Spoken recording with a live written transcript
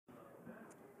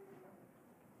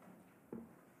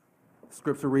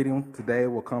scripture reading today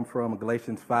will come from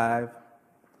Galatians 5,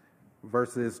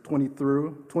 verses 22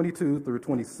 through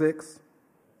 26.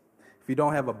 If you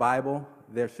don't have a Bible,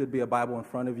 there should be a Bible in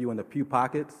front of you in the pew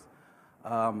pockets.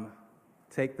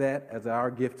 Take that as our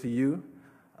gift to you.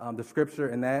 The scripture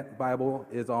in that Bible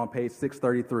is on page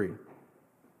 633.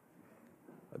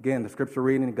 Again, the scripture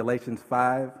reading, Galatians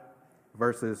 5,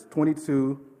 verses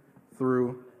 22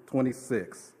 through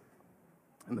 26.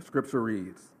 And the scripture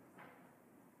reads,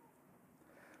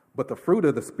 "But the fruit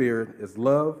of the Spirit is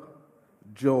love,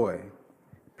 joy,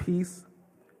 peace,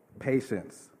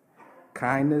 patience,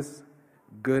 kindness,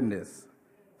 goodness,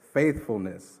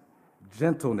 faithfulness,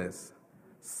 gentleness,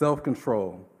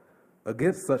 self-control.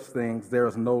 Against such things there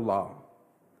is no law.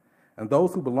 And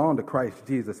those who belong to Christ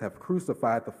Jesus have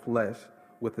crucified the flesh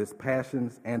with its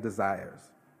passions and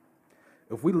desires.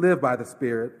 If we live by the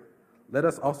Spirit, let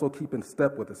us also keep in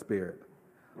step with the Spirit.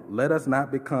 Let us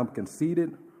not become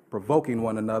conceited, provoking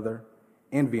one another,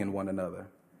 envying one another."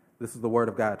 This is the word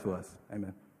of God to us.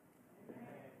 Amen.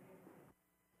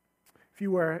 If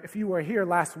you were here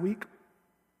last week,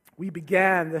 we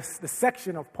began the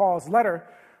section of Paul's letter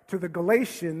to the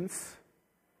Galatians,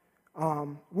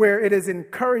 where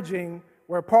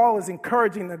Paul is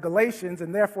encouraging the Galatians,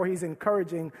 and therefore he's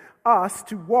encouraging us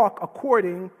to walk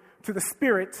according to the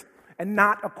Spirit and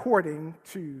not according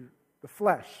to the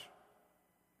flesh.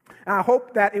 And I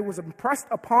hope that it was impressed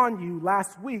upon you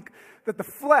last week that the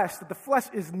flesh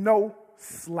is no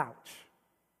slouch.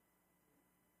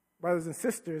 Brothers and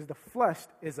sisters, the flesh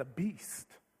is a beast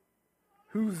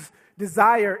whose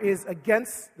desire is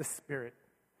against the Spirit.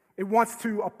 It wants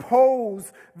to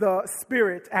oppose the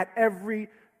Spirit at every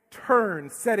turn,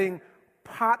 setting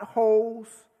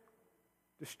potholes,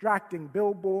 distracting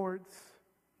billboards,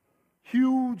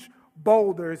 huge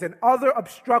boulders, and other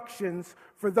obstructions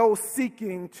for those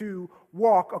seeking to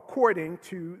walk according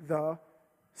to the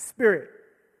Spirit.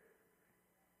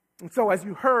 And so, as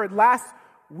you heard last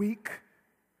week,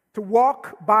 to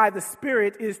walk by the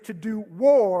Spirit is to do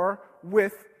war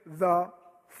with the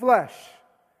flesh,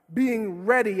 being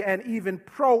ready and even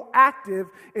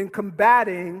proactive in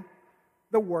combating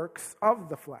the works of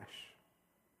the flesh.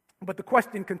 But the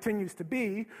question continues to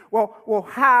be, well,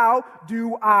 how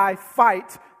do I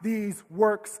fight these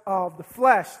works of the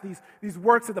flesh, these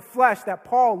works of the flesh that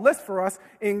Paul lists for us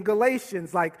in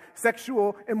Galatians, like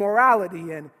sexual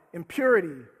immorality and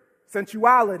impurity,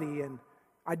 sensuality and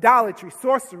idolatry,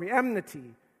 sorcery,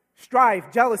 enmity, strife,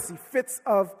 jealousy, fits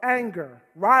of anger,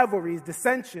 rivalries,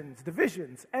 dissensions,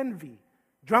 divisions, envy,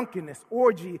 drunkenness,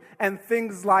 orgy, and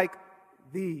things like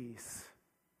these.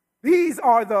 These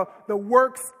are the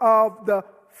works of the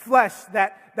flesh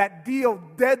that deal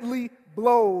deadly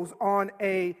blows on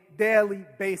a daily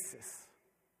basis.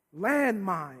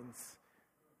 Landmines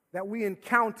that we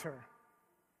encounter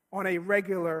on a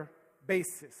regular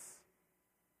basis.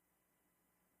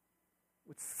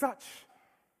 With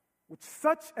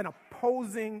such an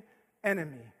opposing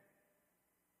enemy,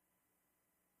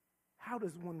 how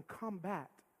does one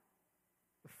combat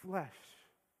the flesh?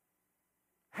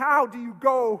 How do you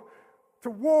go to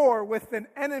war with an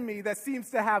enemy that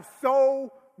seems to have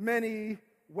so many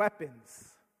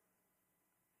weapons?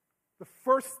 The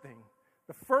first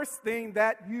thing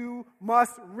that you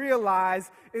must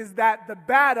realize is that the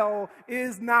battle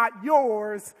is not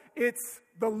yours, it's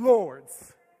the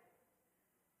Lord's.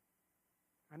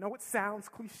 I know it sounds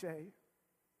cliche.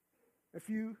 If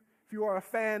you are a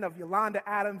fan of Yolanda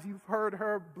Adams, you've heard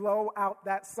her blow out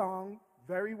that song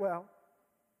very well.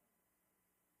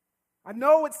 I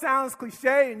know it sounds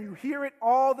cliche and you hear it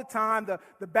all the time.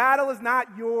 The battle is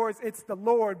not yours, it's the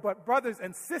Lord. But brothers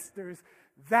and sisters,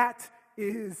 that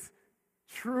is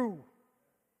true.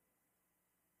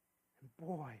 And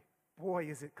boy,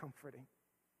 is it comforting.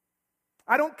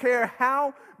 I don't care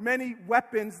how many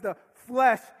weapons the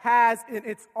flesh has in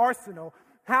its arsenal,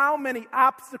 how many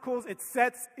obstacles it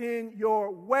sets in your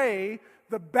way,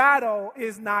 the battle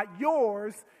is not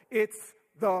yours, it's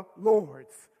the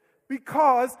Lord's.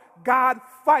 Because God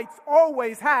fights,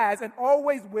 always has, and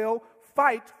always will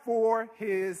fight for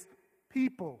his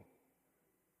people.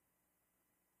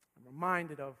 I'm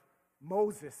reminded of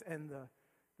Moses and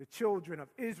the children of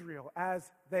Israel as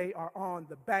they are on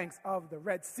the banks of the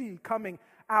Red Sea coming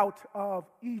out of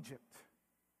Egypt.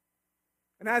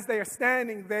 And as they are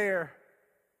standing there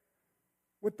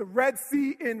with the Red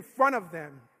Sea in front of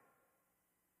them,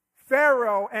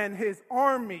 Pharaoh and his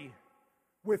army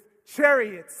with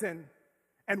chariots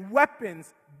and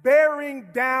weapons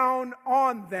bearing down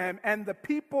on them, and the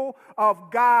people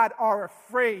of God are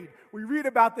afraid. We read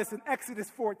about this in Exodus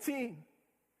 14.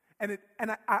 And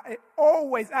it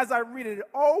always, as I read it, it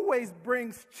always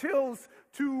brings chills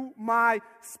to my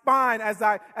spine as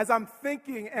I'm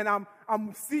thinking and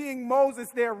I'm seeing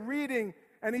Moses there reading,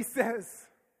 and he says,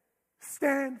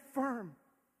 "Stand firm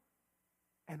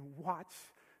and watch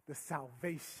the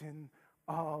salvation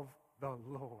of the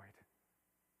Lord."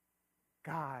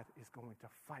 God is going to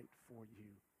fight for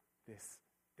you this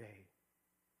day.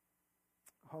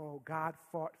 Oh, God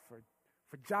fought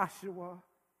for Joshua.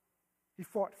 He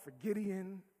fought for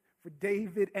Gideon, for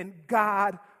David, and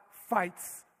God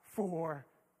fights for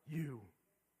you.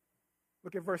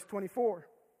 Look at verse 24.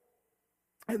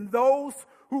 And those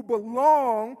who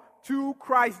belong to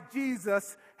Christ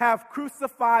Jesus have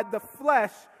crucified the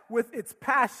flesh with its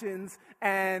passions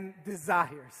and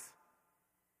desires.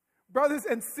 Brothers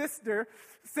and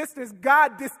sisters,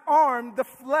 God disarmed the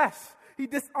flesh. He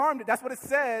disarmed it. That's what it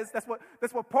says. That's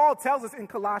what Paul tells us in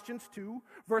Colossians 2,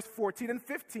 verse 14 and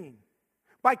 15.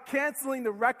 By canceling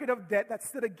the record of debt that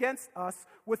stood against us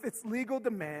with its legal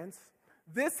demands,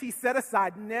 this he set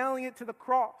aside, nailing it to the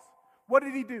cross. What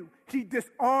did he do? He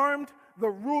disarmed the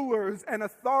rulers and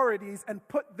authorities and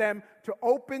put them to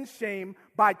open shame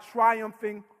by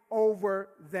triumphing over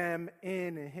them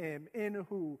in him. In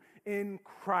who? In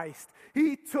Christ.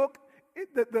 He took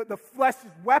the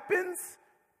flesh's weapons.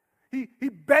 He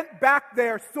bent back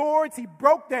their swords. He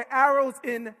broke their arrows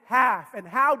in half. And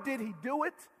how did he do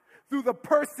it? Through the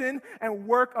person and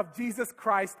work of Jesus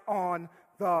Christ on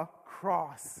the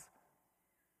cross.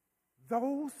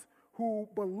 Those who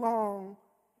belong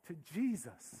to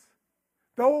Jesus,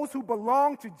 those who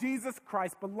belong to Jesus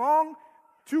Christ, belong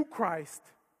to Christ,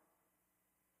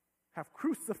 have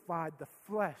crucified the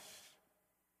flesh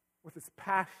with its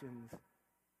passions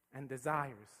and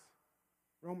desires.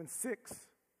 Romans 6,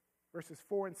 verses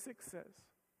 4 and 6 says,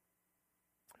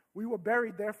 "We were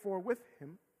buried, therefore, with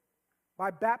him by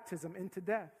baptism into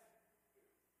death,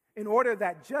 in order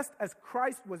that just as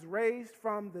Christ was raised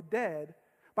from the dead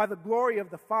by the glory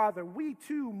of the Father, we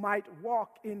too might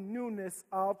walk in newness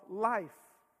of life.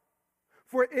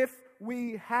 For if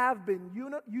we have been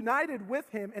united with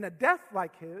him in a death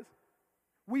like his,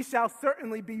 we shall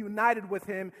certainly be united with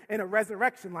him in a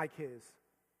resurrection like his.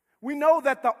 We know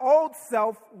that the old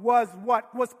self was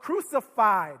what? Was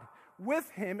crucified with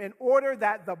him in order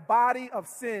that the body of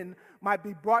sin might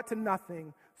be brought to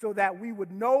nothing, so that we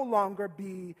would no longer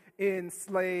be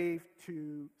enslaved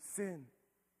to sin."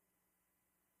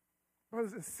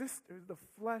 Brothers and sisters, the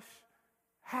flesh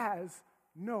has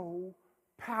no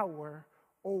power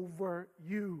over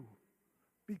you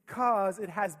because it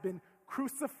has been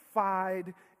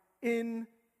crucified in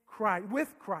Christ,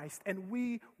 with Christ, and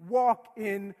we walk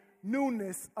in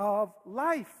newness of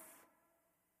life.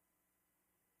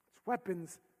 Its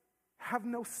weapons have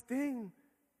no sting.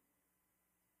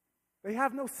 They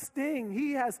have no sting.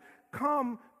 He has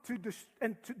come to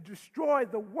destroy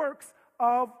the works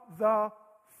of the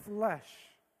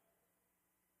flesh.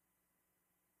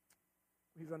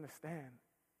 Please understand,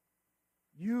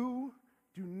 you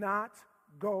do not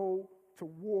go to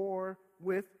war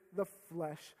with the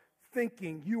flesh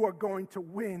thinking you are going to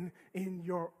win in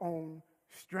your own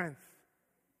strength.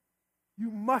 You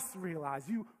must realize,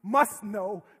 you must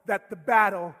know that the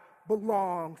battle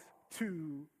belongs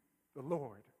to the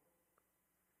Lord.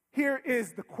 Here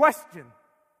is the question: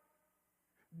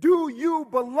 do you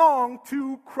belong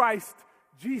to Christ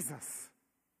Jesus?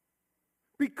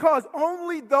 Because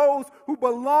only those who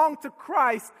belong to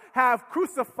Christ have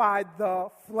crucified the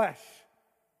flesh.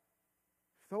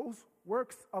 Those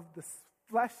works of the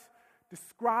flesh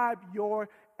describe your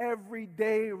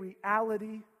everyday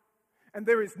reality, and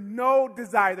there is no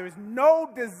desire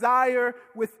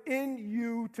within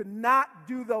you to not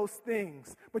do those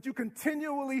things. But you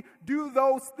continually do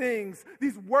those things,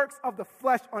 these works of the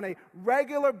flesh, on a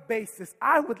regular basis.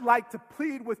 I would like to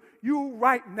plead with you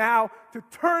right now to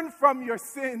turn from your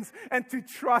sins and to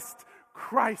trust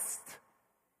Christ.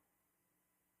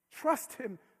 Trust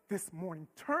him this morning.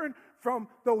 Turn from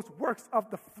those works of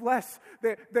the flesh.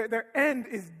 Their end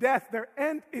is death. Their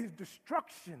end is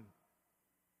destruction.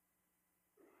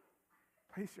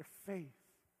 Place your faith,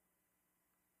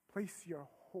 place your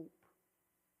hope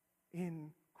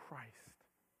in Christ.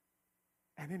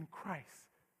 And in Christ,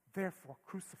 therefore,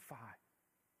 crucify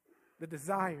the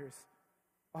desires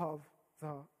of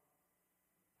the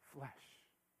flesh.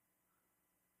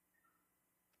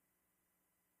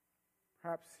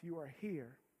 Perhaps you are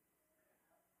here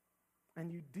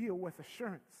and you deal with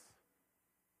assurance.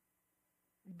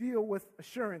 You deal with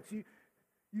assurance.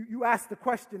 You ask the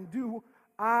question, do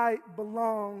I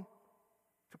belong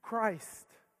to Christ?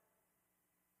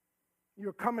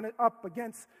 You're coming up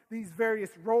against these various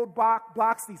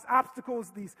roadblocks, these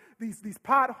obstacles, these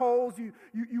potholes.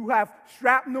 You have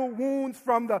shrapnel wounds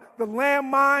from the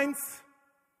landmines.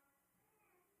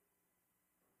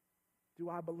 Do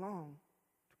I belong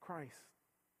to Christ?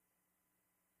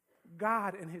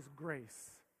 God in his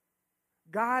grace,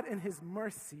 God in his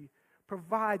mercy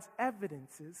provides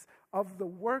evidences of the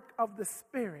work of the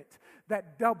Spirit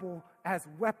that double as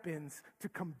weapons to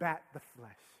combat the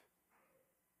flesh.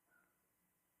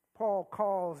 Paul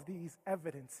calls these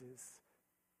evidences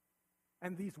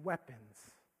and these weapons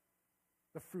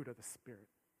the fruit of the Spirit.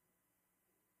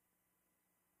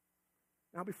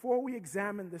 Now, before we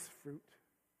examine this fruit,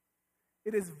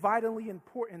 it is vitally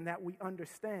important that we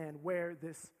understand where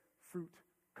this fruit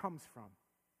comes from.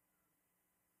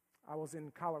 I was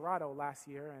in Colorado last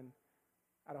year and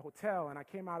at a hotel, and I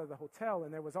came out of the hotel,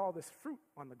 and there was all this fruit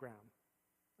on the ground.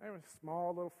 There were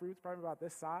small little fruits, probably about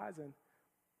this size, and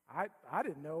I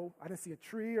didn't know. I didn't see a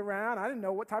tree around. I didn't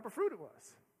know what type of fruit it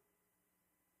was.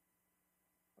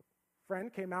 A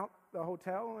friend came out the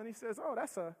hotel, and he says, "Oh,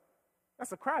 that's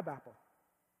a crab apple."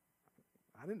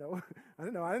 I didn't know.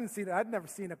 I didn't see that. I'd never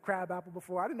seen a crab apple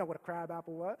before. I didn't know what a crab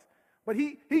apple was. But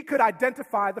he could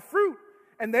identify the fruit.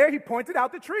 And there he pointed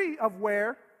out the tree of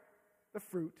where the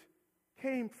fruit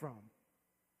came from.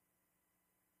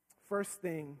 First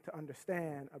thing to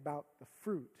understand about the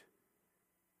fruit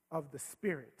of the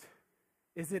Spirit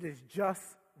is it is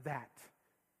just that.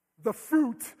 The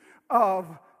fruit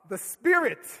of the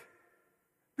Spirit.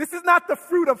 This is not the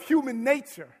fruit of human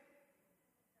nature.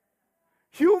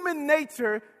 Human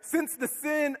nature, since the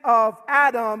sin of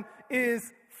Adam,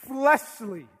 is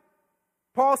fleshly.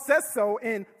 Paul says so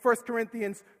in 1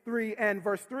 Corinthians 3 and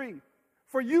verse 3.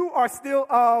 For you are still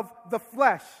of the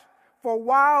flesh. For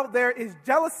while there is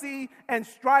jealousy and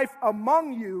strife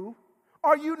among you,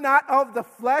 are you not of the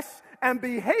flesh and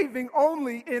behaving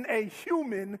only in a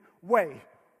human way?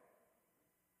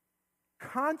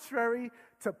 Contrary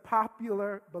to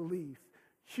popular belief,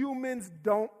 humans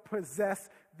don't possess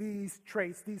these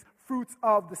traits, these fruits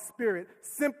of the Spirit,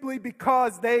 simply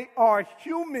because they are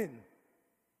human.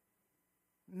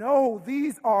 No,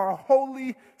 these are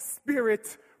Holy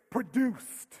Spirit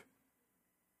produced.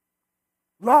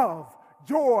 Love,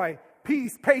 joy,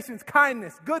 peace, patience,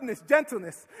 kindness, goodness,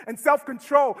 gentleness, and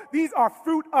self-control. These are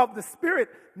fruit of the Spirit,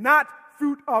 not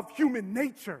fruit of human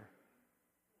nature.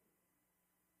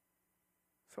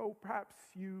 So perhaps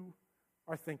you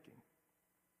are thinking,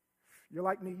 you're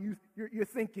like me, you're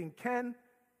thinking, can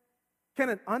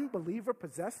an unbeliever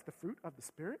possess the fruit of the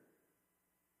Spirit?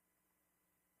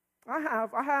 I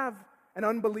have an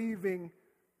unbelieving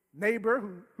neighbor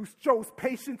who shows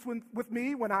patience with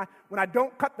me when I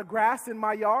don't cut the grass in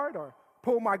my yard or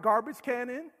pull my garbage can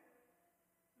in.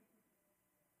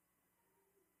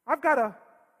 I've got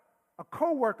a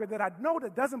coworker that I know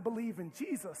that doesn't believe in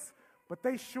Jesus, but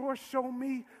they sure show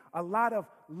me a lot of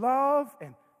love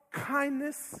and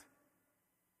kindness.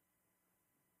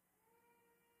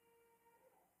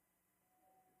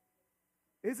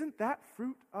 Isn't that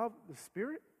fruit of the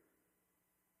Spirit?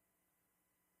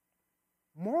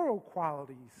 Moral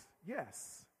qualities,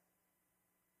 yes.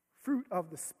 Fruit of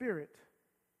the Spirit,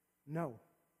 no.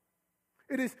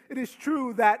 It is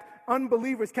true that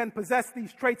unbelievers can possess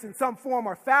these traits in some form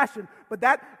or fashion, but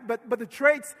the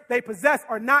traits they possess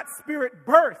are not Spirit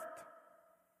birthed.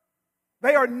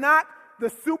 They are not the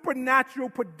supernatural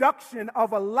production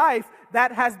of a life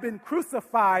that has been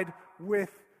crucified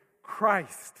with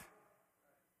Christ.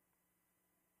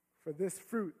 For this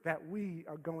fruit that we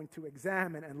are going to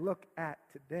examine and look at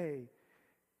today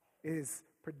is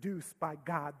produced by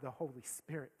God the Holy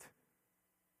Spirit.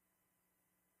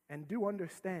 And do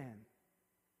understand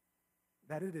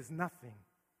that it is nothing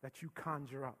that you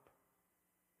conjure up.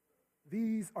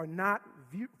 These are not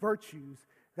virtues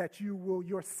that you will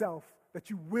yourself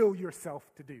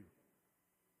to do.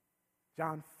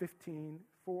 John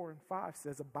 15:4-5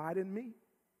 says, "Abide in me,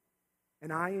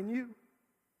 and I in you.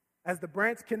 As the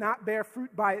branch cannot bear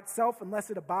fruit by itself unless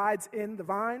it abides in the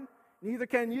vine, neither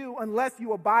can you unless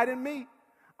you abide in me.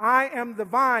 I am the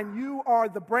vine, you are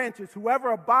the branches.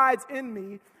 Whoever abides in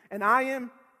me and I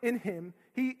am in him,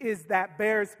 he is that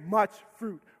bears much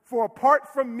fruit. For apart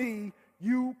from me,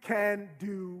 you can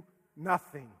do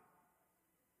nothing."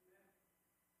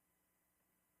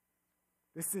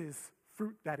 This is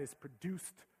fruit that is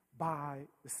produced by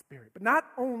the Spirit. But not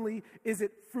only is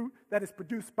it fruit that is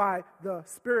produced by the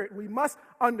Spirit, we must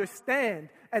understand,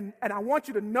 and I want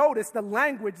you to notice the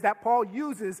language that Paul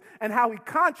uses and how he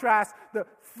contrasts the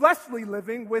fleshly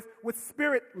living with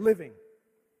spirit living.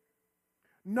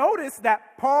 Notice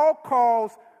that Paul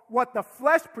calls what the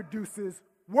flesh produces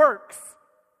works.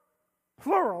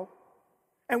 plural,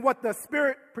 and what the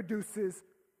Spirit produces,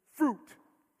 fruit,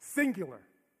 singular.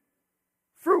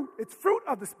 Fruit, it's fruit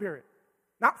of the Spirit,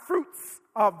 not fruits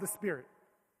of the Spirit.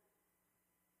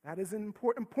 That is an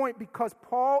important point because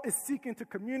Paul is seeking to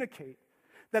communicate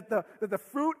that the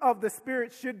fruit of the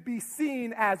Spirit should be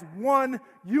seen as one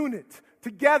unit,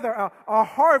 together, a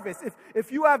harvest.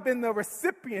 If you have been the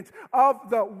recipient of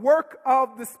the work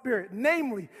of the Spirit,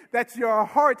 namely that your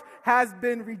heart has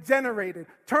been regenerated,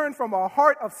 turned from a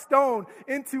heart of stone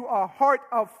into a heart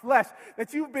of flesh,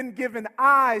 that you've been given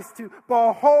eyes to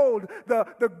behold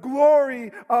the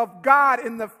glory of God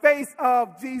in the face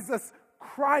of Jesus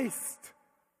Christ.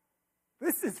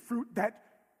 This is fruit that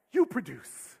you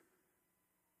produce.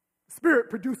 Spirit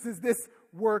produces this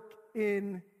work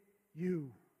in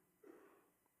you.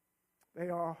 They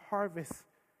are a harvest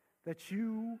that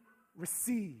you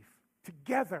receive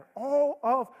together. All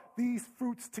of these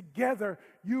fruits together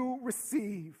you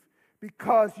receive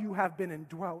because you have been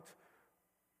indwelt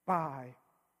by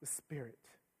the Spirit.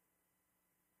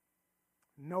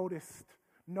 Notice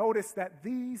that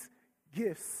these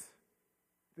gifts,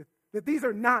 notice that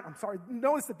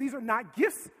these are not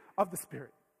gifts of the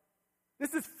Spirit.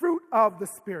 This is fruit of the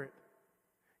Spirit.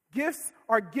 Gifts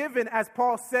are given, as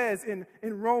Paul says in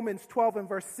Romans 12 and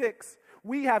verse 6.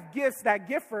 We have gifts that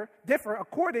differ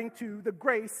according to the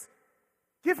grace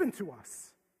given to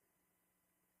us.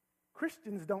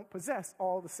 Christians don't possess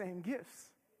all the same gifts.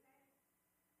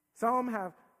 Some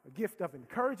have a gift of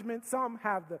encouragement. Some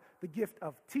have the gift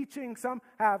of teaching. Some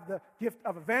have the gift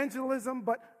of evangelism.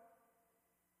 But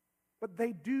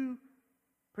they do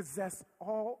possess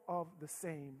all of the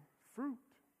same fruit.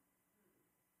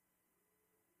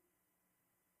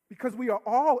 Because we are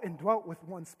all indwelt with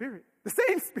one Spirit, the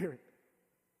same Spirit.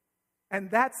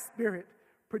 And that Spirit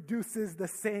produces the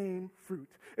same fruit.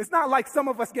 It's not like some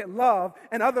of us get love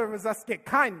and others of us get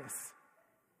kindness.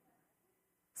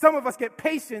 Some of us get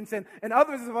patience and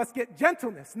others of us get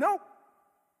gentleness. No.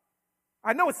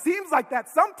 I know it seems like that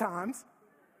sometimes,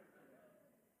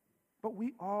 but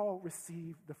we all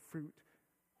receive the fruit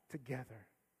together.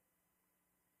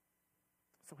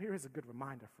 So here is a good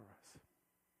reminder for us.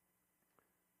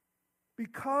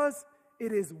 Because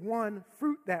it is one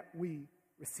fruit that we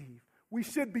receive, we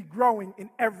should be growing in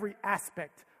every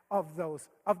aspect of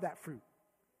that fruit.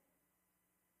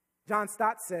 John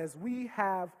Stott says, we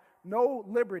have no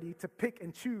liberty to pick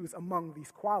and choose among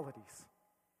these qualities.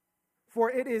 For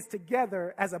it is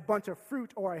together as a bunch of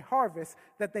fruit or a harvest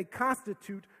that they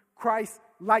constitute Christ's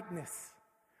likeness.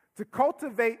 To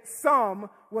cultivate some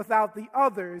without the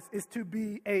others is to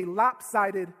be a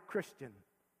lopsided Christian.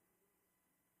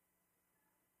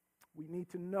 We need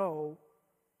to know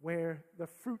where the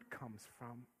fruit comes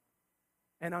from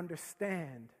and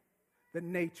understand the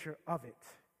nature of it.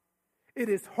 It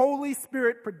is Holy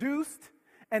Spirit produced,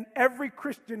 and every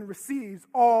Christian receives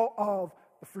all of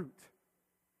the fruit.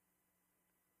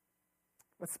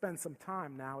 Let's spend some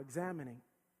time now examining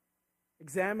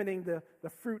the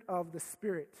fruit of the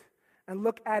Spirit and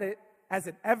look at it as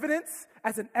an evidence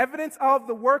of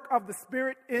the work of the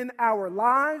Spirit in our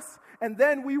lives, and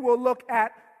then we will look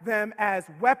at them as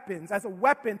weapons, as a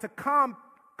weapon to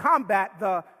combat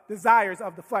the desires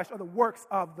of the flesh or the works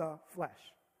of the flesh.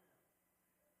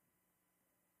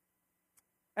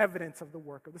 Evidence of the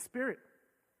work of the Spirit.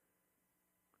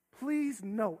 Please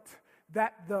note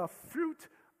that the fruit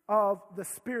of the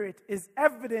Spirit is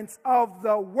evidence of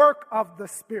the work of the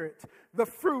Spirit. The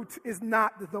fruit is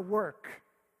not the work.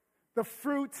 The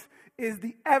fruit is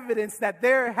the evidence that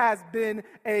there has been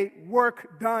a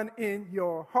work done in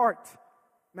your heart.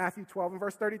 Matthew 12 and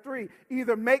verse 33.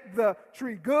 Either make the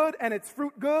tree good and its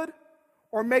fruit good,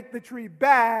 or make the tree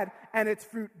bad and its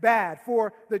fruit bad,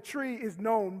 for the tree is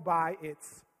known by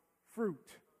its fruit.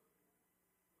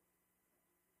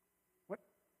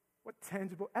 What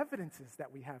tangible evidences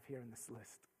that we have here in this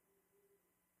list?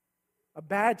 A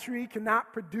bad tree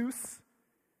cannot produce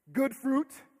good fruit.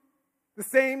 The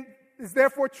same is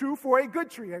therefore true for a good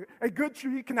tree. A good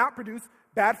tree cannot produce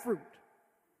bad fruit.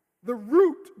 The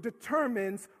root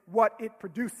determines what it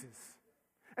produces.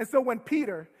 And so when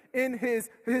Peter, in his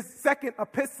second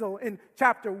epistle in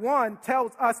chapter 1,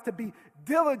 tells us to be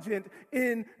diligent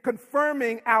in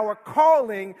confirming our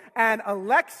calling and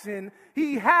election,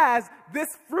 he has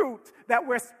this fruit that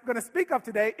we're going to speak of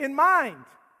today in mind.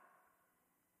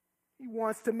 He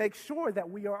wants to make sure that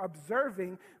we are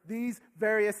observing these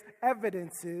various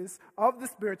evidences of the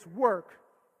Spirit's work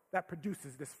that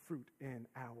produces this fruit in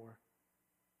our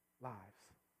lives.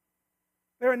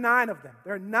 There are 9 of them.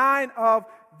 There are 9 of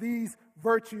these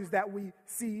virtues that we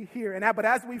see here. But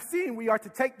as we've seen, we are to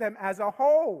take them as a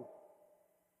whole.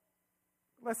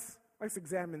 Let's Let's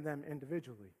examine them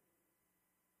individually.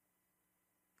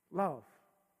 Love.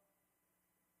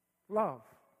 Love.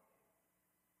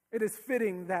 It is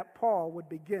fitting that Paul would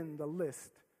begin the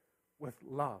list with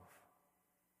love.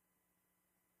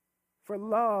 For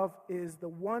love is the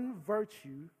one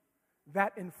virtue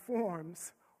that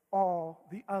informs all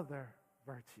the other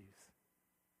virtues.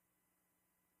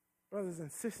 Brothers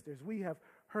and sisters, we have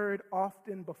heard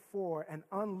often before an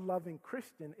unloving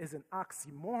Christian is an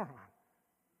oxymoron.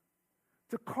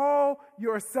 To call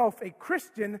yourself a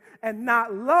Christian and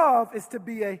not love is to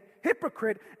be a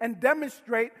hypocrite and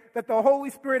demonstrate that the Holy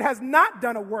Spirit has not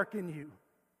done a work in you.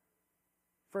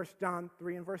 1 John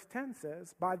 3 and verse 10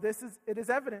 says, "By this it is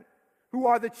evident who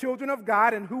are the children of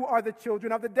God and who are the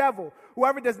children of the devil.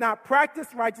 Whoever does not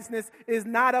practice righteousness is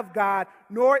not of God,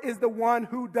 nor is the one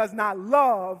who does not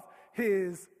love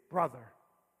his brother."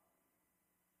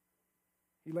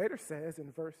 He later says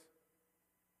in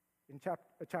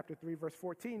chapter 3, verse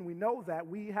 14, we know that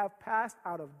we have passed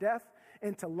out of death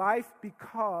into life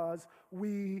because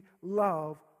we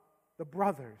love the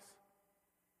brothers.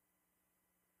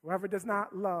 Whoever does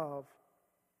not love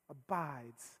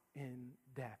abides in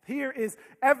death. Here is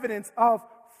evidence of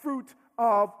fruit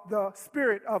of the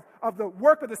Spirit, of the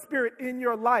work of the Spirit in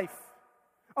your life.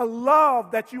 A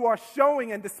love that you are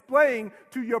showing and displaying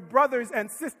to your brothers and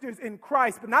sisters in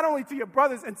Christ, but not only to your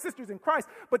brothers and sisters in Christ,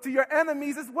 but to your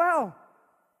enemies as well.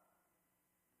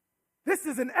 This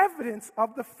is an evidence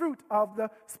of the fruit of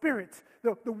the Spirit,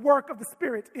 the work of the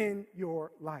Spirit in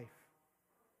your life.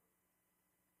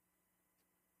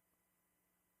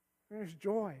 There's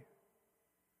joy.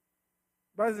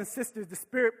 Brothers and sisters, the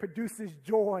Spirit produces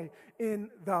joy in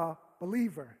the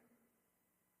believer.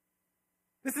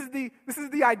 This is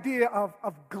the idea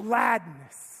of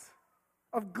gladness,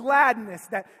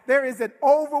 that there is an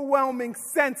overwhelming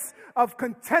sense of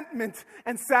contentment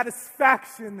and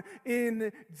satisfaction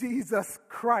in Jesus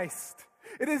Christ.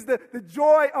 It is the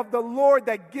joy of the Lord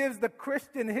that gives the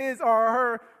Christian his or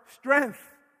her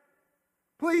strength.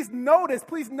 Please notice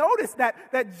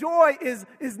that joy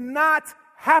is not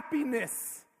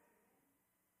happiness.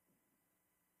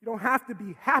 You don't have to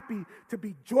be happy to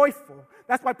be joyful.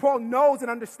 That's why Paul knows and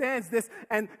understands this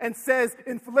and says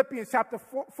in Philippians chapter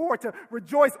 4 to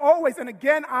rejoice always. And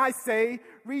again, I say,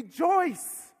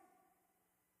 rejoice.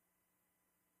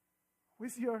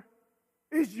 Is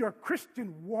your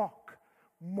Christian walk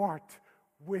marked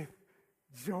with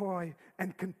joy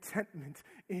and contentment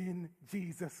in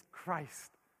Jesus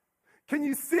Christ? Can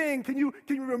you sing? Can you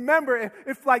remember,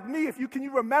 if like me, can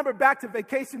you remember back to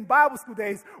vacation Bible school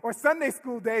days or Sunday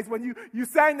school days when you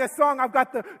sang that song, I've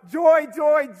got the joy,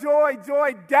 joy, joy,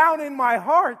 joy down in my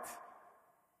heart.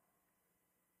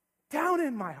 Down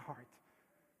in my heart.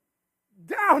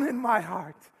 Down in my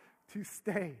heart to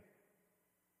stay.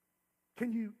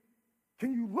 Can you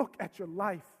look at your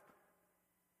life?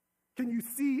 Can you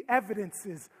see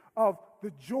evidences of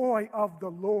the joy of the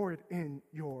Lord in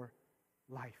your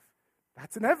life?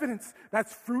 That's an evidence.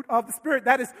 That's fruit of the Spirit.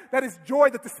 That is joy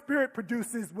that the Spirit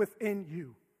produces within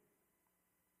you.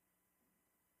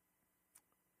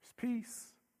 There's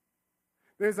peace.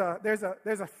 There's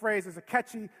a phrase, there's a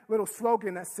catchy little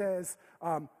slogan that says,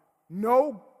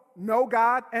 no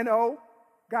God, N-O,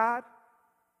 God,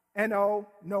 N-O,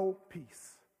 no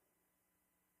peace.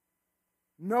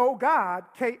 No God,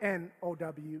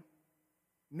 K-N-O-W,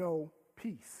 no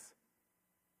peace,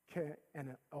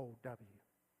 K-N-O-W.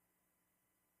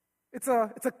 It's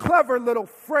a clever little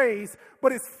phrase,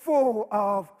 but it's full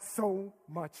of so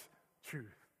much truth.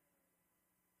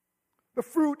 The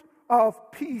fruit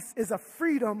of peace is a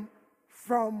freedom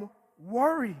from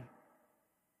worry.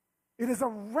 It is a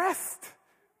rest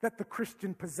that the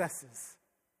Christian possesses.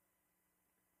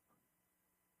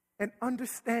 And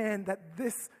understand that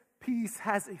this peace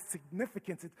has a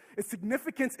significance. Its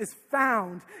significance is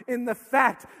found in the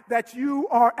fact that you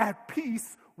are at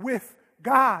peace with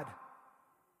God.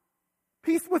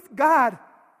 Peace with God.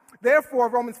 Therefore,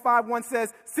 Romans 5:1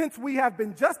 says, since we have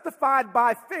been justified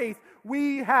by faith,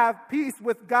 we have peace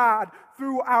with God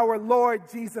through our Lord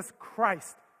Jesus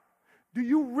Christ. Do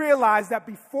you realize that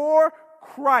before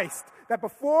Christ, that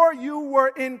before you were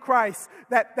in Christ,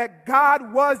 that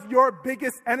God was your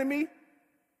biggest enemy?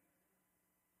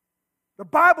 The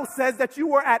Bible says that you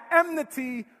were at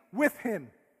enmity with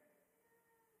him.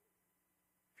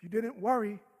 If you didn't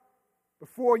worry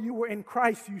before you were in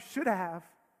Christ, you should have.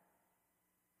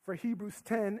 For Hebrews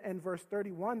 10 and verse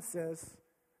 31 says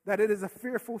that it is a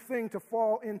fearful thing to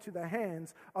fall into the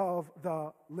hands of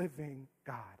the living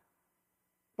God.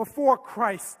 Before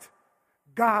Christ,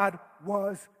 God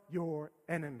was your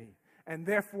enemy, and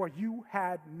therefore you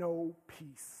had no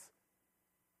peace.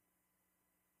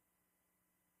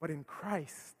 but in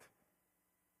Christ.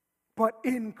 But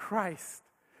in Christ.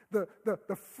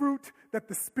 The fruit that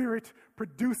the Spirit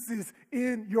produces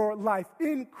in your life.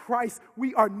 In Christ,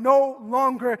 we are no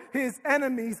longer his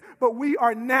enemies, but we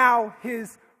are now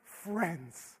his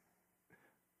friends.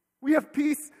 We have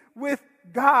peace with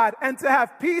God. And to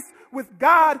have peace with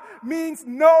God means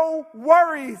no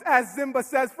worries, as Zimba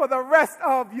says, for the rest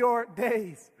of your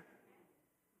days.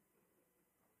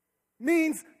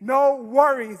 Means no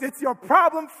worries. It's your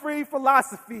problem-free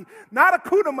philosophy. Not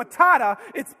Hakuna Matata,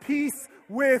 it's peace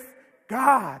with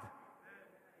God.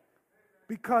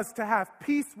 Because to have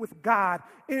peace with God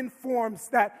informs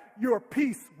that your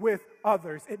peace with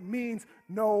others. It means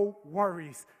no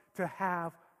worries to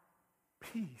have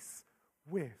peace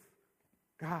with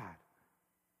God.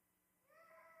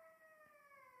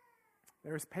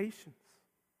 There is patience.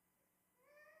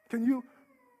 Can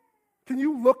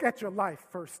you look at your life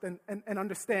first and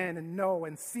understand and know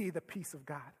and see the peace of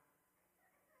God?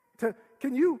 Do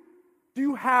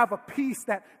you have a peace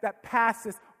that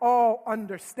passes all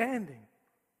understanding?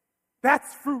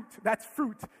 That's fruit that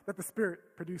the Spirit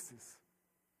produces.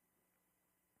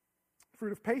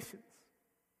 Fruit of patience.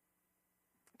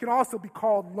 It can also be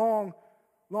called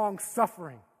long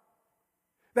suffering.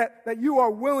 That you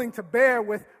are willing to bear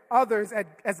with others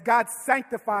as God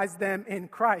sanctifies them in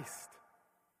Christ.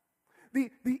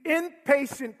 The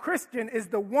impatient Christian is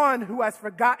the one who has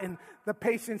forgotten the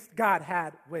patience God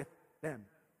had with them.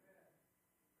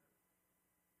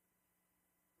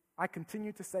 I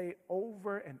continue to say it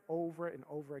over and over and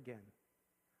over again.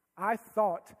 I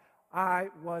thought I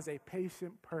was a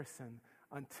patient person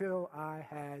until I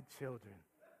had children.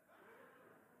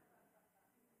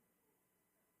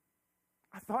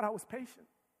 I thought I was patient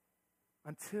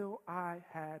until I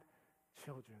had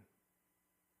children.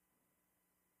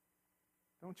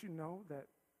 Don't you know that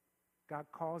God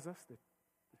calls us the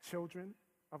children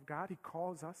of God? He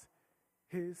calls us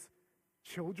his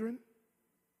children.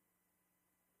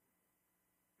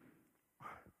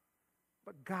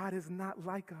 But God is not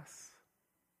like us.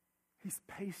 He's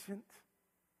patient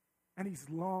and he's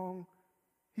long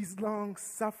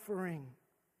suffering.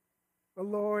 The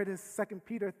Lord, as 2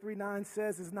 Peter 3:9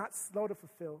 says, is not slow to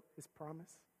fulfill his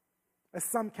promise, as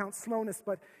some count slowness,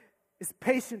 but is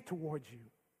patient towards you,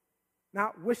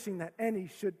 not wishing that any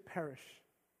should perish,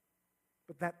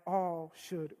 but that all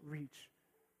should reach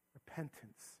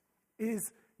repentance.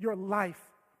 Is your life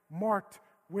marked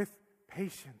with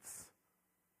patience?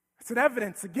 It's an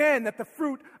evidence, again, that the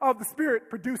fruit of the Spirit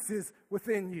produces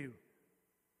within you.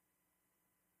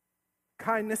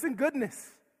 Kindness and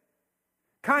goodness.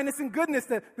 Kindness and goodness,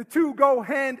 the two go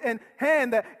hand in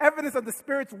hand. The evidence of the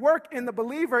Spirit's work in the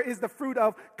believer is the fruit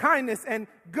of kindness and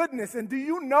goodness. And do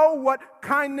you know what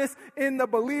kindness in the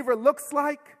believer looks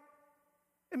like?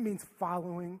 It means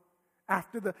following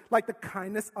after the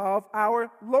kindness of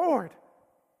our Lord.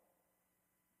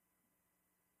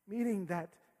 Meaning that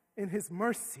in his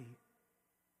mercy,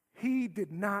 he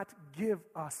did not give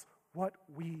us what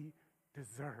we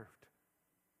deserved.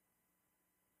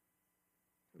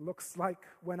 It looks like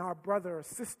when our brother or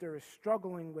sister is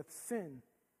struggling with sin,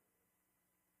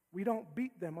 we don't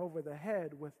beat them over the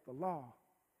head with the law.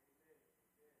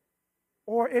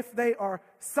 Or if they are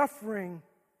suffering,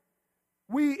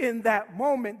 we in that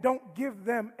moment don't give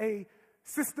them a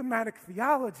systematic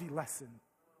theology lesson.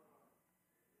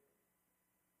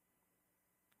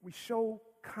 We show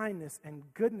kindness and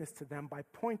goodness to them by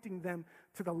pointing them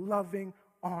to the loving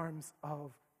arms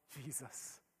of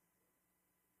Jesus.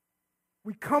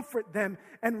 We comfort them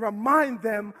and remind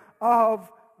them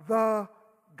of the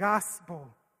gospel.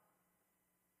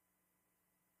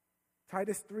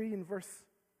 Titus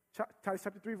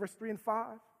chapter 3, verse 3 and 5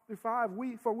 through 5.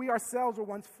 We ourselves were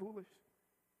once foolish,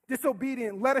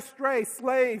 disobedient, led astray,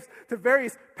 slaves to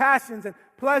various passions and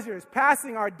pleasures,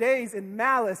 passing our days in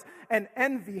malice and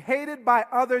envy, hated by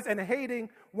others and hating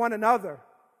one another.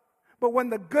 But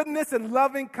when the goodness and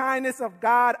loving kindness of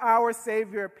God our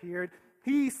Savior appeared,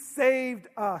 he saved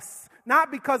us, not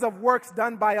because of works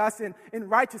done by us in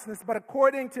righteousness, but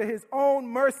according to his own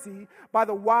mercy by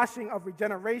the washing of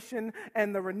regeneration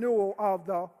and the renewal of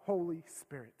the Holy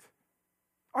Spirit.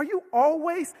 Are you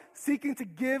always seeking to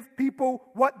give people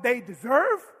what they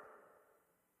deserve?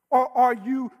 Or are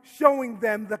you showing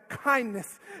them the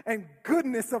kindness and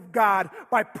goodness of God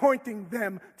by pointing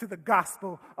them to the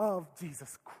gospel of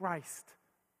Jesus Christ?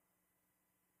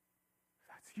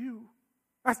 That's you.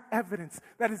 That's evidence.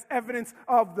 That is evidence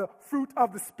of the fruit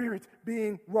of the Spirit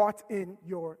being wrought in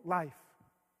your life.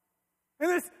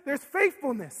 And there's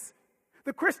faithfulness.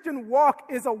 The Christian walk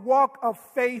is a walk of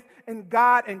faith in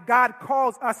God, and God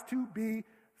calls us to be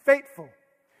faithful.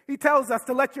 He tells us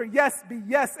to let your yes be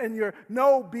yes and your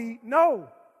no be no.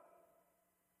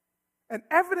 And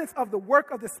evidence of the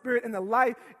work of the Spirit in the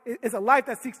life is a life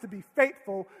that seeks to be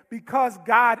faithful because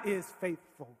God is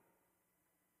faithful.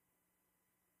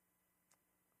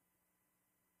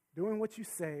 Doing what you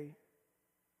say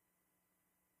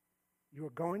you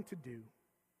are going to do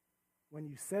when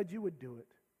you said you would do it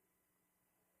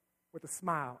with a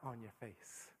smile on your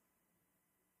face.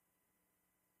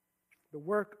 The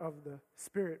work of the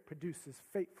Spirit produces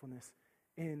faithfulness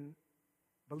in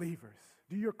believers.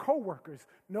 Do your coworkers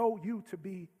know you to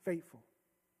be faithful?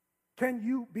 Can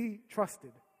you be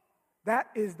trusted? That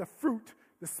is the fruit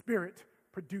the Spirit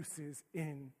produces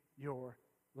in your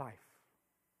life.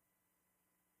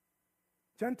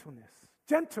 Gentleness.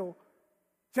 Gentle.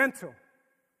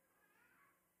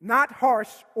 Not harsh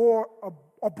or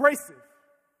abrasive.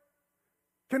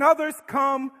 Can others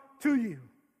come to you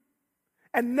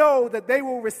and know that they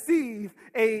will receive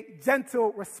a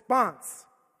gentle response?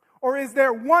 Or is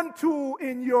there one tool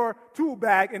in your tool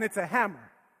bag and it's a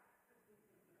hammer?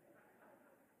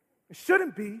 It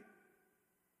shouldn't be.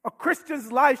 A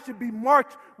Christian's life should be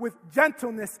marked with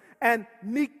gentleness and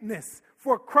meekness,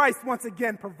 for Christ once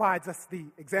again provides us the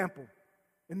example.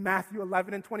 In Matthew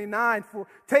 11:29, for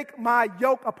take my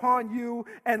yoke upon you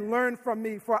and learn from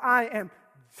me, for I am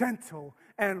gentle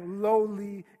and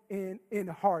lowly in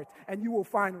heart, and you will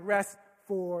find rest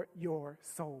for your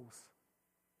souls.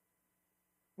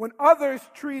 When others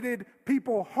treated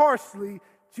people harshly,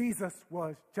 Jesus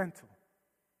was gentle.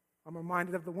 I'm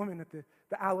reminded of the woman at the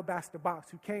alabaster box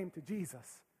who came to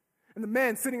Jesus. And the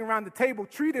men sitting around the table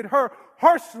treated her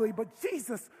harshly, but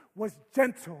Jesus was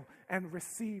gentle and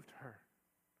received her.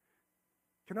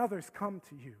 Can others come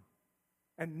to you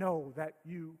and know that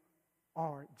you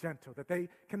are gentle?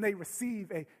 Can they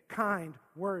receive a kind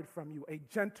word from you, a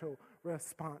gentle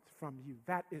response from you?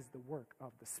 That is the work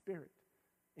of the Spirit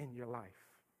in your life.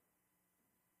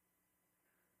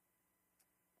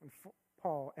 And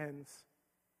Paul ends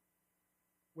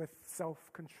with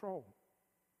self-control.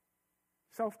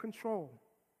 Self-control.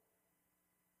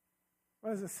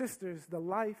 Brothers and sisters, the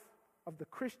life of the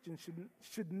Christian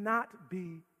should not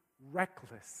be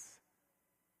reckless.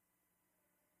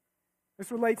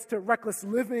 This relates to reckless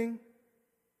living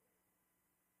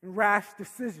and rash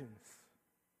decisions.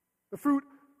 The fruit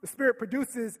the Spirit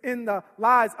produces in the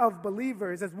lives of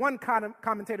believers, as one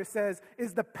commentator says,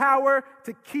 is the power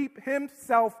to keep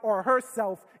himself or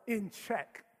herself in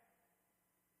check.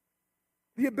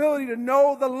 The ability to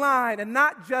know the line and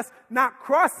not just not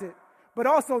cross it, but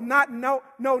also not know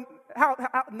how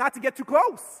not to get too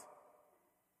close.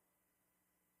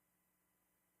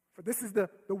 For this is the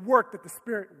work that the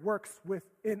Spirit works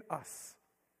within us.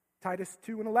 Titus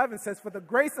 2:11 says, for the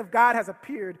grace of God has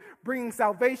appeared, bringing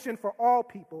salvation for all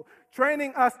people,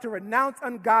 training us to renounce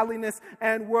ungodliness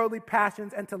and worldly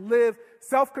passions and to live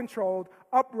self-controlled,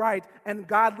 upright, and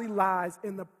godly lives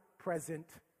in the present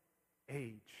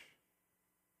age.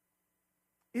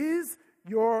 Is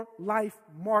your life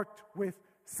marked with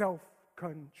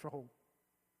self-control?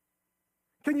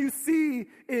 Can you see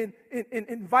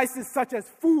in vices such as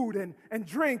food and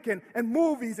drink and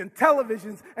movies and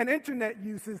televisions and internet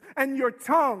uses and your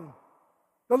tongue?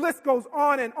 The list goes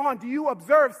on and on. Do you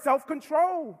observe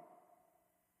self-control?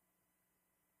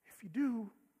 If you do,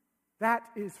 that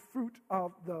is fruit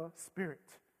of the Spirit.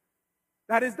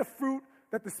 That is the fruit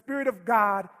that the Spirit of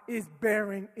God is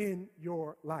bearing in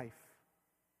your life.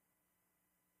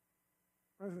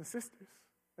 Brothers and sisters,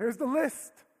 there's the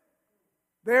list.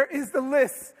 There is the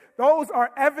list. Those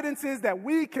are evidences that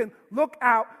we can look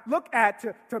at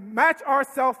to match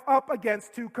ourselves up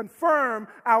against to confirm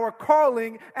our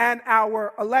calling and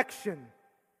our election.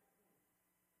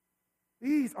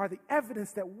 These are the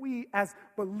evidence that we as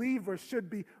believers should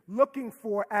be looking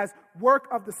for as work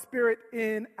of the Spirit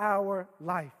in our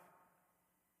life.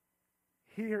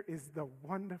 Here is the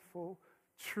wonderful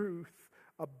truth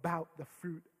about the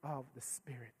fruit of the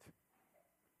Spirit.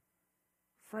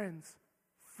 Friends,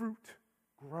 fruit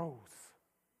grows.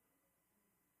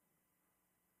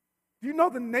 Do you know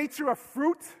the nature of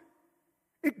fruit?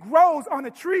 It grows on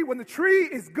a tree. When the tree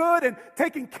is good and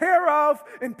taken care of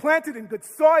and planted in good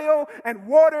soil and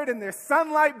watered and there's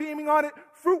sunlight beaming on it,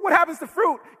 fruit, what happens to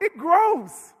fruit? It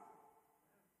grows.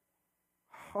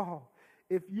 Oh,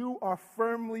 if you are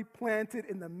firmly planted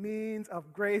in the means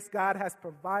of grace God has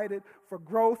provided for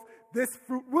growth, this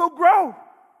fruit will grow.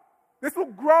 This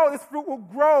will grow, this fruit will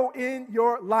grow in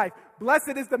your life.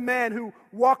 Blessed is the man who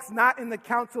walks not in the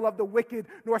counsel of the wicked,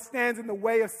 nor stands in the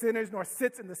way of sinners, nor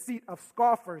sits in the seat of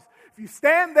scoffers. If you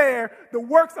stand there, the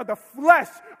works of the flesh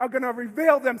are going to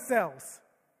reveal themselves.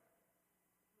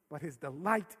 but his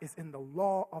delight is in the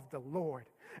law of the Lord.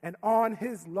 And on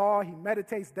his law he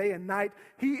meditates day and night.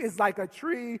 He is like a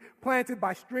tree planted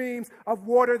by streams of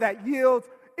water that yields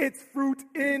its fruit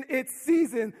in its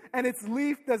season, and its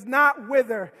leaf does not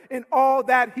wither. In all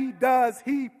that he does,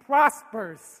 he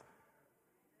prospers.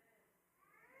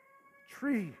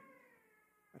 Tree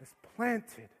that is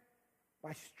planted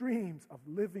by streams of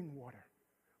living water,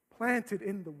 planted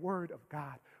in the Word of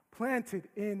God, planted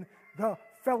in the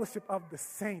fellowship of the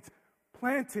saints,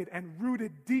 planted and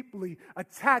rooted deeply,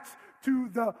 attached to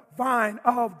the vine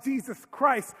of Jesus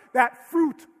Christ, that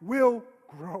fruit will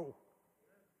grow.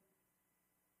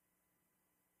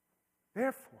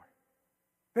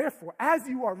 Therefore, as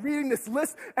you are reading this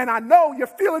list, and I know you're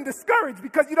feeling discouraged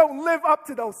because you don't live up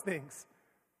to those things.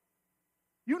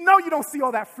 You know you don't see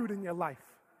all that fruit in your life.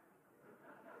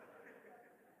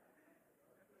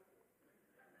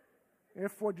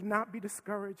 Therefore, do not be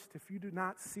discouraged if you do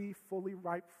not see fully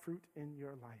ripe fruit in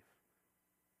your life.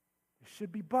 There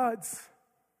should be buds.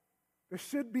 There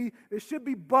should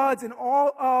be buds in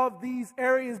all of these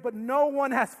areas, but no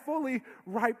one has fully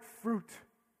ripe fruit.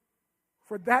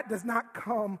 For that does not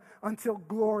come until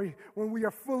glory, when we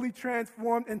are fully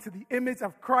transformed into the image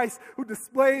of Christ, who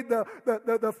displayed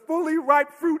the fully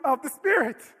ripe fruit of the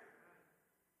Spirit.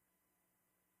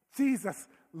 Jesus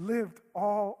lived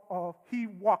he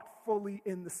walked fully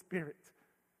in the Spirit,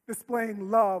 displaying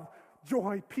love,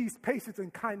 joy, peace, patience,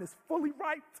 and kindness, fully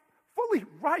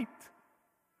ripe.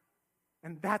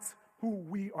 And that's who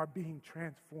we are being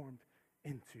transformed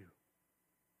into.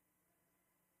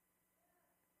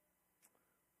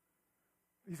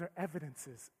 These are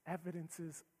evidences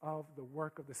of the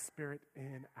work of the Spirit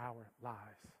in our lives.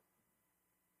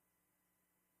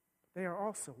 They are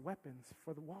also weapons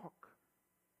for the walk.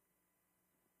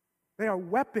 They are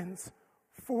weapons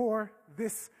for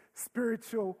this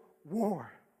spiritual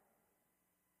war,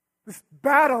 this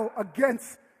battle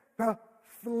against the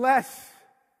flesh.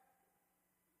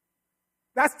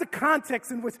 That's the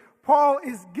context in which Paul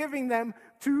is giving them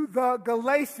to the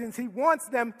Galatians. He wants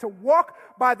them to walk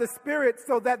by the Spirit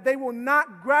so that they will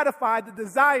not gratify the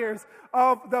desires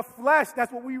of the flesh.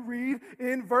 That's what we read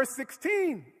in verse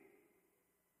 16.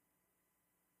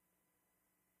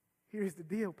 Here's the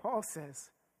deal. Paul says,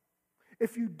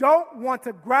 if you don't want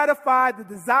to gratify the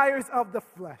desires of the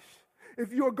flesh,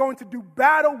 if you are going to do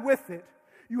battle with it,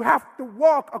 you have to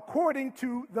walk according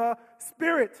to the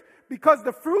Spirit, because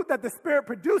the fruit that the Spirit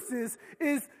produces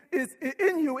is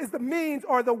in you is the means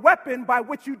or the weapon by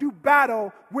which you do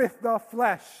battle with the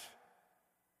flesh.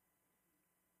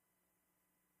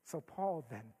 So Paul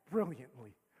then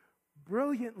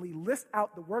brilliantly lists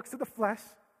out the works of the flesh.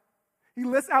 He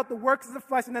lists out the works of the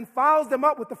flesh and then follows them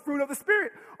up with the fruit of the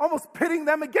Spirit, almost pitting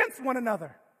them against one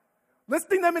another,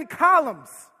 listing them in columns.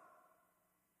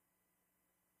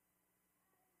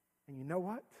 And you know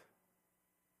what?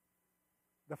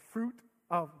 The fruit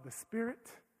of the Spirit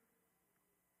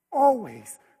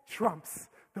always trumps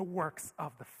the works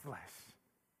of the flesh.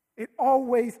 It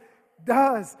always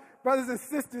does. Brothers and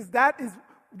sisters, that is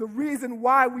the reason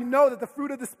why we know that the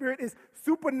fruit of the Spirit is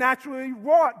supernaturally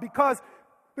wrought, because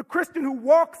the Christian who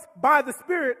walks by the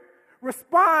Spirit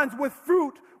responds with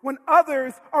fruit when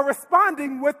others are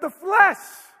responding with the flesh.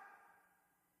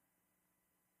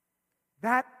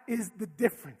 That is the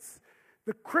difference.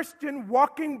 The Christian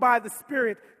walking by the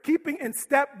Spirit, keeping in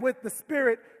step with the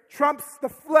Spirit, trumps the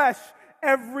flesh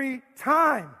every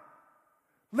time.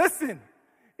 Listen,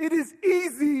 it is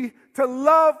easy to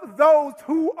love those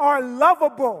who are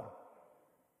lovable.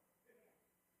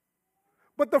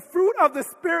 But the fruit of the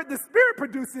Spirit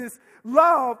produces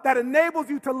love that enables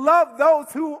you to love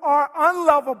those who are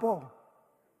unlovable.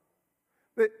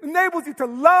 It enables you to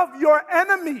love your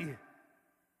enemy.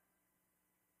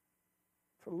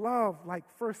 To love like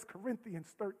 1 Corinthians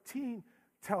 13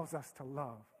 tells us to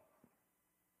love.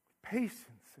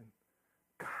 Patience and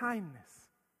kindness.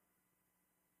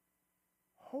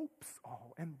 Hopes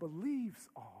all and believes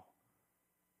all.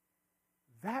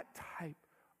 That type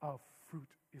of fruit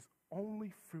is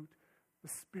only fruit the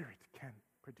Spirit can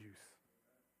produce.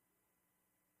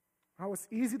 Now, it's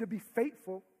easy to be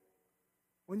faithful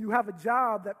when you have a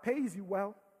job that pays you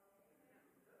well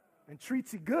and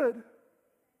treats you good.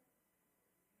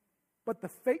 But the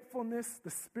faithfulness the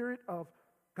Spirit of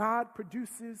God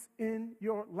produces in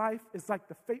your life is like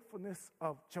the faithfulness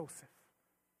of Joseph,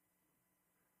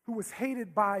 who was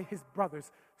hated by his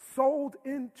brothers, sold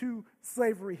into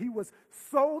slavery. He was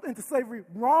sold into slavery,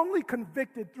 wrongly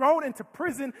convicted, thrown into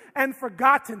prison, and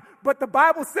forgotten. But the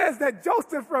Bible says that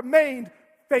Joseph remained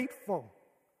faithful.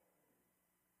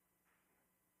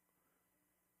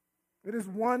 It is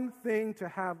one thing to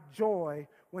have joy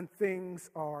when things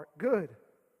are good.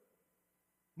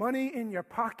 Money in your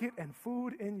pocket and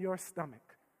food in your stomach.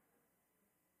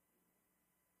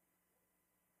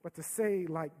 But to say,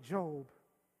 like Job,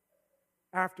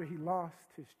 after he lost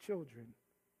his children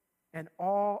and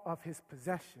all of his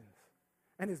possessions,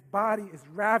 and his body is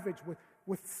ravaged with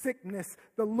sickness,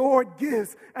 the Lord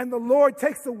gives and the Lord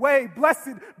takes away.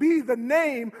 Blessed be the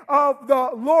name of the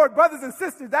Lord. Brothers and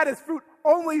sisters, that is fruit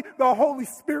only the Holy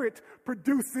Spirit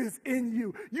produces in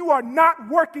you. You are not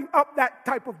working up that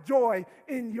type of joy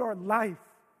in your life.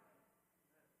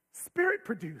 Spirit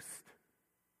produced.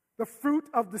 The fruit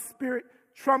of the Spirit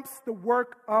trumps the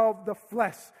work of the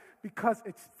flesh because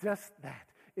it's just that.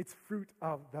 It's fruit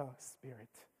of the Spirit.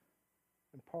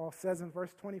 And Paul says in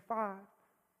verse 25,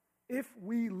 if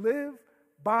we live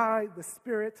by the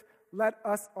Spirit, let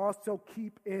us also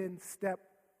keep in step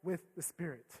with the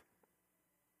Spirit.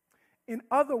 In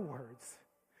other words,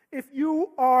 if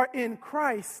you are in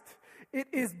Christ, it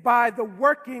is by the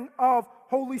working of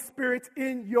Holy Spirit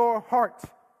in your heart.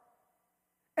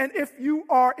 And if you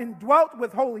are indwelt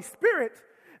with Holy Spirit,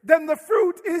 then the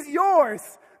fruit is yours.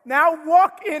 Now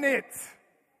walk in it.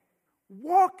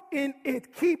 Walk in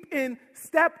it. Keep in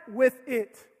step with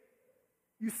it.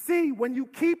 You see, when you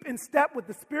keep in step with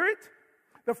the Spirit,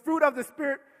 the fruit of the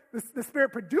Spirit, the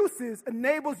Spirit produces,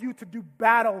 enables you to do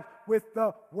battle with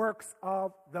the works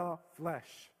of the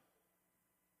flesh.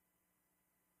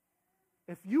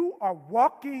 If you are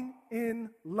walking in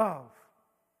love,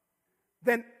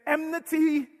 then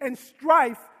enmity and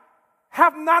strife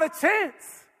have not a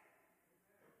chance.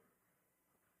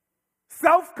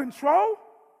 Self-control.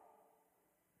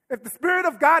 If the Spirit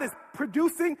of God is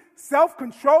producing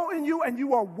self-control in you and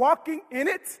you are walking in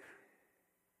it,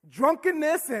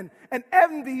 drunkenness and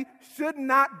envy should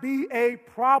not be a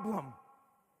problem.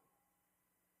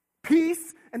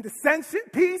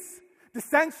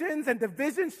 Dissensions and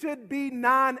divisions should be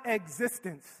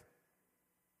non-existent.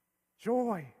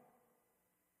 Joy.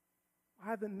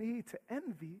 Why the need to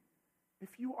envy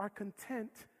if you are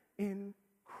content in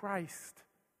Christ?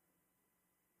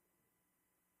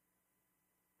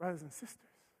 Brothers and sisters,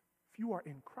 if you are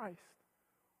in Christ,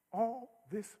 all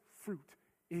this fruit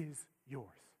is yours.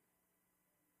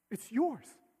 It's yours.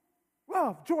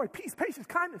 Love, joy, peace, patience,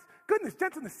 kindness, goodness,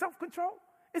 gentleness, self-control.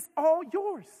 It's all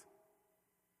yours.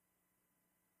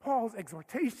 Paul's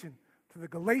exhortation to the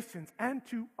Galatians and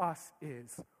to us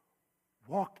is,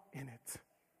 walk in it.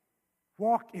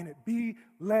 Walk in it. Be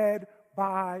led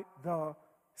by the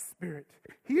Spirit.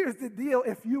 Here's the deal.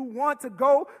 If you want to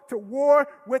go to war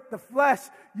with the flesh,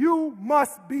 you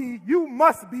must be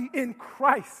in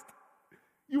Christ.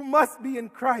 You must be in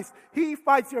Christ. He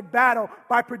fights your battle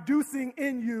by producing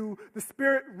in you the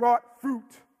Spirit-wrought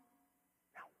fruit.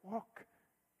 Now walk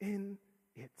in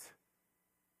it.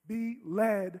 Be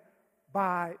led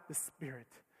by the Spirit.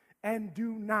 And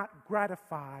do not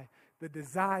gratify the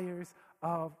desires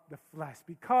of the flesh.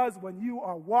 Because when you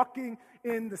are walking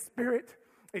in the Spirit,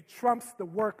 it trumps the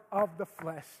work of the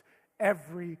flesh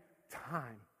every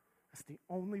time. That's the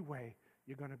only way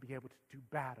you're going to be able to do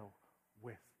battle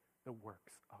with the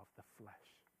works of the flesh.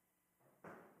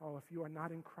 Oh, if you are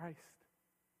not in Christ,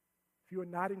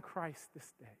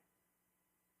 this day,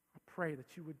 I pray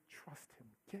that you would trust Him.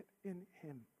 Get in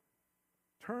Him.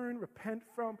 Turn, repent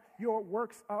from your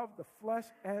works of the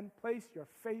flesh and place your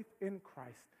faith in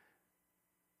Christ.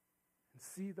 And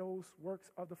see those works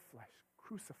of the flesh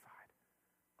crucified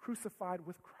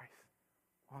with Christ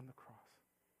on the cross.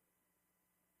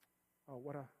 Oh,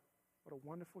 what a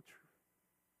wonderful truth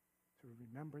to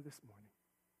remember this morning.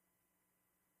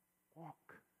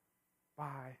 Walk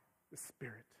by the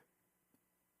Spirit.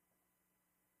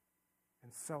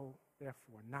 And so,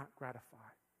 therefore, not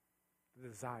gratify the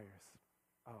desires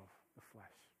of the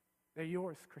flesh. They're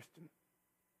yours, Christian.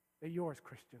 They're yours,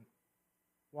 Christian.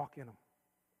 Walk in them.